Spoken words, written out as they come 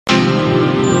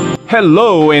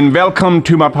Hello and welcome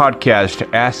to my podcast,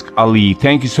 Ask Ali.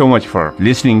 Thank you so much for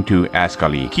listening to Ask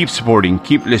Ali. Keep supporting,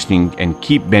 keep listening, and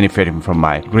keep benefiting from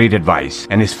my great advice.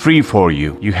 And it's free for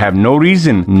you. You have no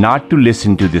reason not to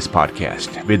listen to this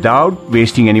podcast. Without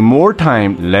wasting any more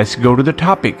time, let's go to the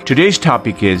topic. Today's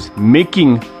topic is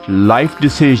making life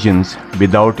decisions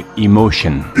without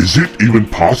emotion. Is it even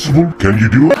possible? Can you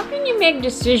do it? How can you make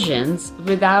decisions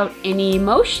without any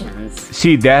emotions?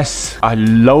 See, that's a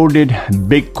loaded,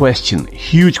 big question,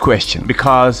 huge question,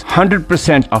 because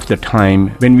 100% of the time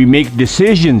when we make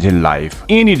decisions in life,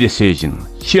 any decision,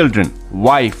 children,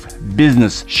 wife,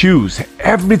 business, shoes,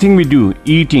 everything we do,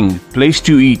 eating, place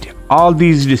to eat, all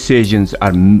these decisions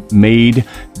are made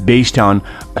based on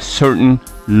a certain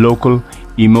local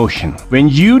emotion. When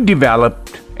you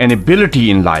developed an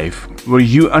ability in life where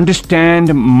you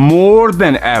understand more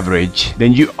than average,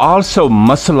 then you also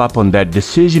muscle up on that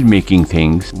decision-making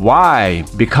things. Why?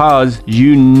 Because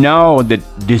you know that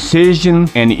decision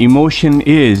and emotion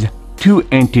is two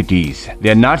entities.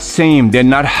 They're not same. They're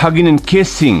not hugging and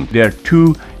kissing. They're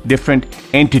two different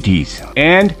entities.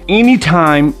 And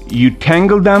anytime you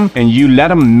tangle them and you let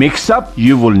them mix up,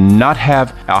 you will not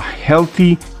have a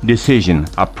healthy decision.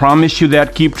 I promise you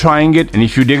that. Keep trying it. And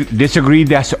if you disagree,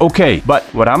 that's okay. But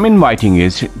what I'm inviting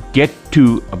is get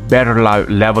to a better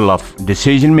level of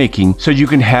decision making so you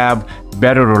can have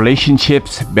better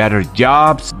relationships, better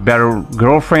jobs, better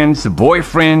girlfriends,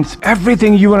 boyfriends,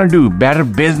 everything you want to do, better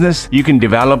business. You can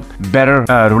develop better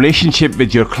relationship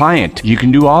with your client. You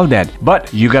can do all that.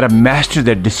 But you got to master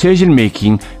that decision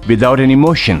making without an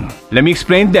emotion. Let me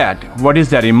explain that. What is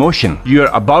that emotion? You're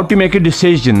about to make a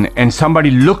decision and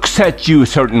somebody looks at you a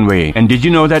certain way. And did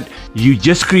you know that you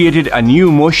just created a new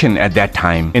emotion at that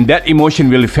time? And that emotion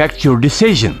will affect your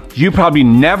decision. You probably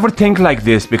never think like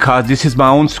this because this is my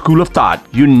own school of thought.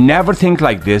 You never think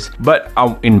like this, but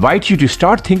I'll invite you to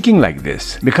start thinking like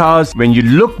this. Because when you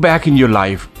look back in your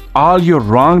life, all your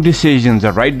wrong decisions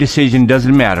or right decision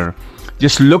doesn't matter.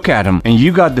 Just look at them and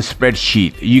you got the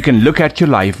spreadsheet. You can look at your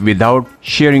life without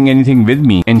sharing anything with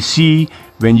me and see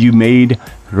when you made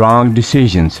wrong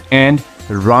decisions and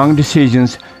wrong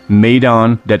decisions made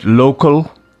on that local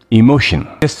emotion.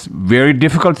 It's very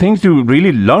difficult thing to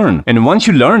really learn. And once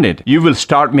you learn it, you will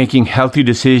start making healthy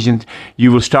decisions.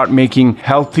 You will start making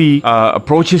healthy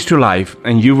approaches to life.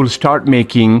 And you will start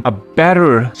making a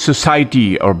better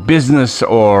society or business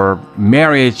or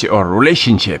marriage or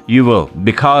relationship. You will,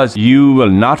 because you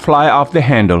will not fly off the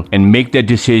handle and make that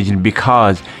decision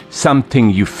because something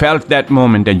you felt that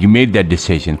moment and you made that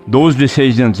decision. Those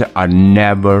decisions are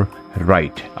never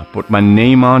right. I put my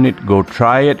name on it. Go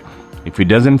try it. If it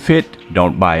doesn't fit,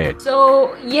 don't buy it.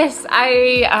 So, yes,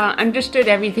 I understood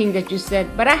everything that you said,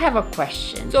 but I have a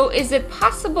question. So, is it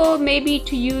possible maybe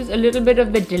to use a little bit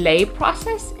of the delay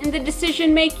process in the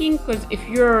decision making? Because if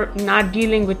you're not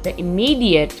dealing with the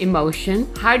immediate emotion,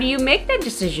 how do you make that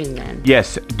decision then?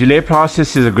 Yes, delay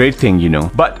process is a great thing,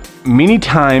 But many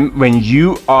times when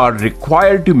you are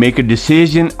required to make a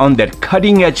decision on that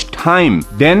cutting edge time,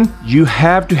 then you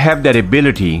have to have that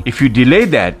ability. If you delay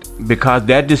that, because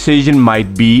that decision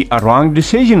might be a wrong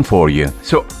decision for you.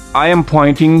 So I am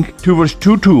pointing towards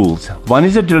two tools. One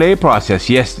is a delay process.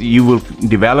 Yes, you will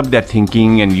develop that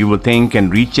thinking and you will think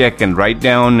and recheck and write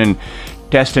down and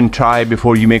test and try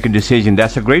before you make a decision.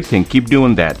 That's a great thing. Keep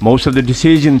doing that. Most of the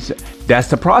decisions, that's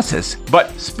the process.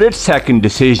 But split-second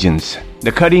decisions,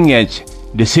 the cutting-edge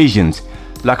decisions,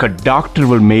 like a doctor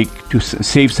will make to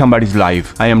save somebody's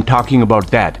life. I am talking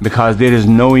about that because there is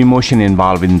no emotion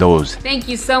involved in those. Thank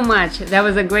you so much. That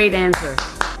was a great answer.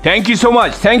 Thank you so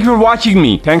much. Thank you for watching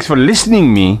me. Thanks for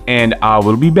listening me. And I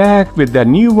will be back with a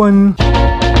new one.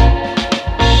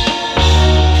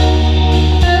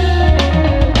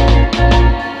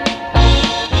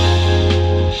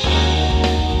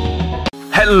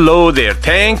 Hello there.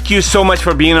 Thank you so much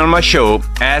for being on my show,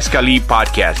 Ask Ali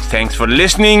Podcast. Thanks for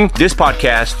listening. This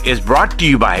podcast is brought to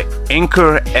you by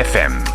Anchor FM.